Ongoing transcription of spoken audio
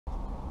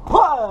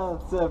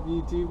What's up,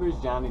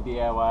 YouTubers? Johnny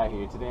DIY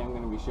here. Today I'm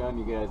going to be showing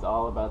you guys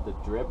all about the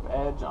drip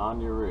edge on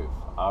your roof.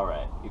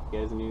 Alright, if you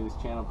guys are new to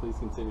this channel, please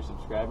consider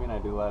subscribing. I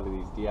do a lot of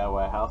these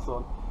DIY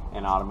household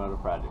and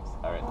automotive projects.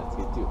 Alright, let's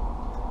get to it.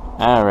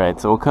 Alright,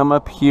 so we'll come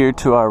up here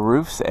to our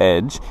roof's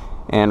edge.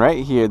 And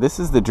right here, this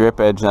is the drip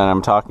edge that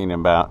I'm talking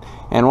about.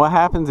 And what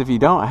happens if you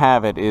don't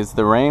have it is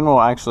the rain will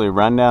actually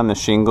run down the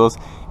shingles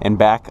and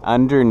back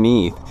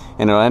underneath,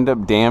 and it'll end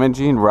up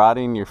damaging,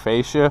 rotting your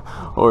fascia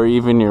or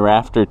even your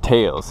rafter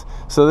tails.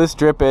 So this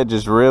drip edge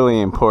is really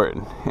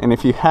important. And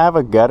if you have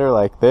a gutter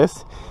like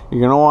this,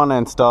 you're going to want to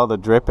install the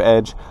drip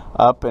edge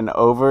up and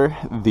over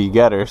the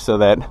gutter so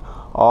that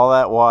all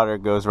that water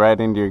goes right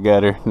into your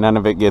gutter. None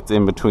of it gets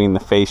in between the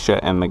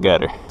fascia and the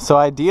gutter. So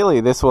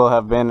ideally this will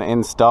have been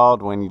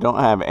installed when you don't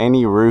have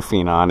any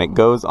roofing on. It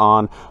goes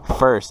on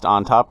first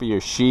on top of your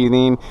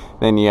sheathing,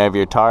 then you have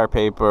your tar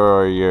paper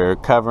or your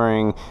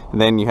covering,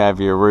 then you have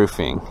your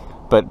roofing.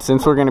 But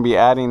since we're going to be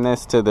adding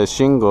this to the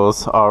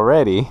shingles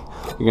already,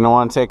 you're going to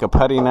want to take a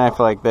putty knife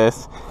like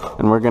this,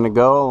 and we're going to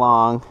go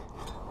along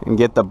and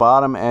get the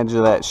bottom edge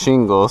of that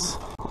shingles.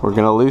 We're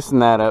going to loosen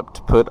that up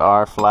to put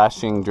our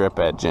flashing drip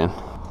edge in.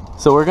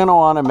 So we're going to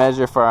want to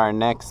measure for our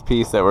next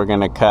piece that we're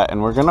going to cut,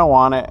 and we're going to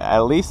want it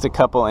at least a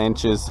couple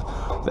inches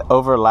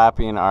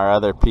overlapping our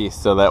other piece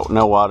so that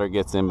no water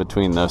gets in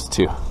between those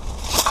two.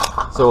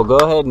 So we'll go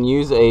ahead and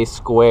use a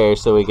square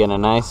so we get a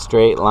nice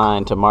straight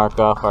line to mark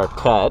off our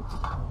cut.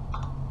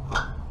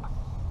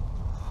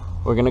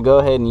 We're going to go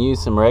ahead and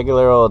use some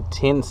regular old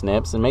tin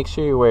snips, and make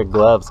sure you wear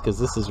gloves because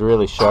this is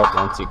really sharp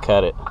once you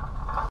cut it.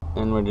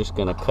 And we're just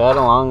going to cut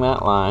along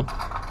that line.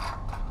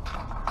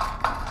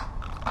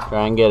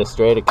 Try and get as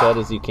straight a cut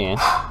as you can.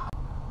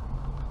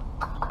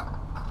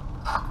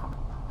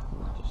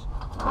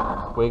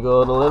 Just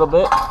wiggle it a little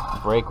bit,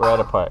 break right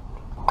apart.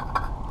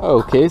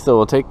 Okay, so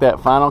we'll take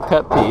that final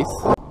cut piece,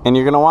 and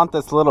you're going to want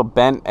this little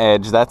bent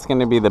edge. That's going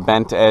to be the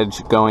bent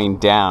edge going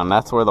down.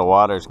 That's where the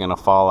water is going to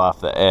fall off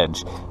the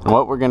edge. And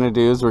what we're going to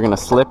do is we're going to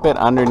slip it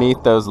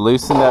underneath those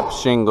loosened up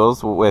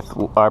shingles with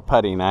our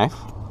putty knife.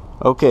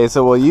 Okay,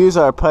 so we'll use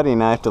our putty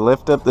knife to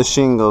lift up the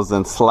shingles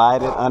and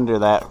slide it under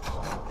that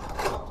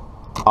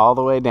all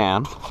the way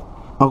down.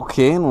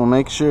 Okay, and we'll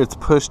make sure it's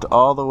pushed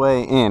all the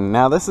way in.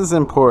 Now this is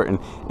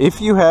important.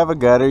 If you have a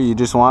gutter, you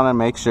just want to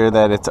make sure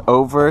that it's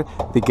over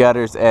the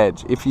gutter's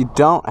edge. If you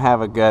don't have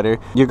a gutter,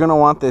 you're going to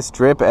want this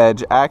drip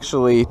edge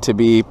actually to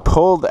be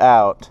pulled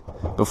out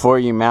before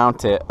you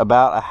mount it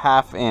about a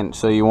 ½ inch.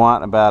 So you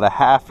want about a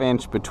 ½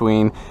 inch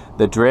between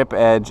the drip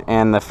edge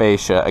and the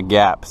fascia, a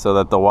gap, so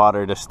that the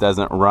water just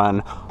doesn't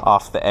run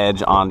off the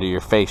edge onto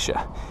your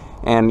fascia.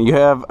 And you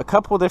have a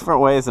couple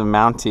different ways of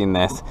mounting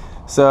this.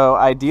 So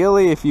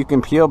ideally, if you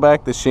can peel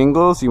back the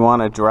shingles, you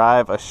want to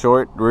drive a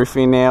short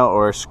roofing nail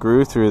or a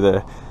screw through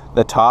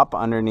the top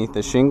underneath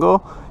the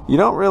shingle. You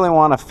don't really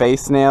want to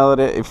face nail it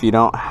if you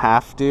don't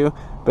have to,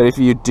 but if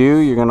you do,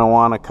 you're going to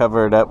want to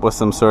cover it up with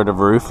some sort of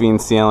roofing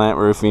sealant,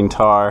 roofing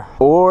tar.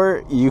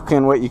 Or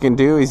what you can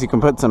do is you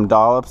can put some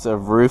dollops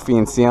of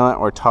roofing sealant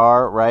or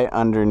tar right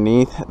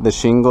underneath the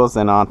shingles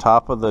and on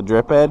top of the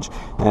drip edge,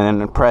 and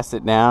then press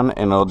it down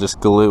and it'll just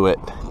glue it.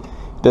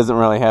 It doesn't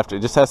really have to, it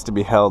just has to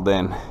be held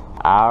in.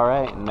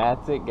 Alright, and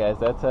that's it, guys.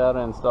 That's how to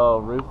install a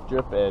roof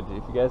drip edge.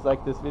 If you guys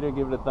like this video,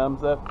 give it a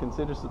thumbs up.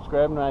 Consider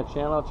subscribing to my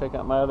channel. Check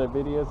out my other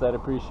videos. I'd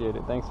appreciate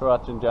it. Thanks for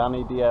watching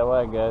Johnny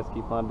DIY, guys.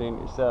 Keep on doing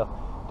it yourself.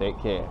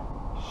 Take care.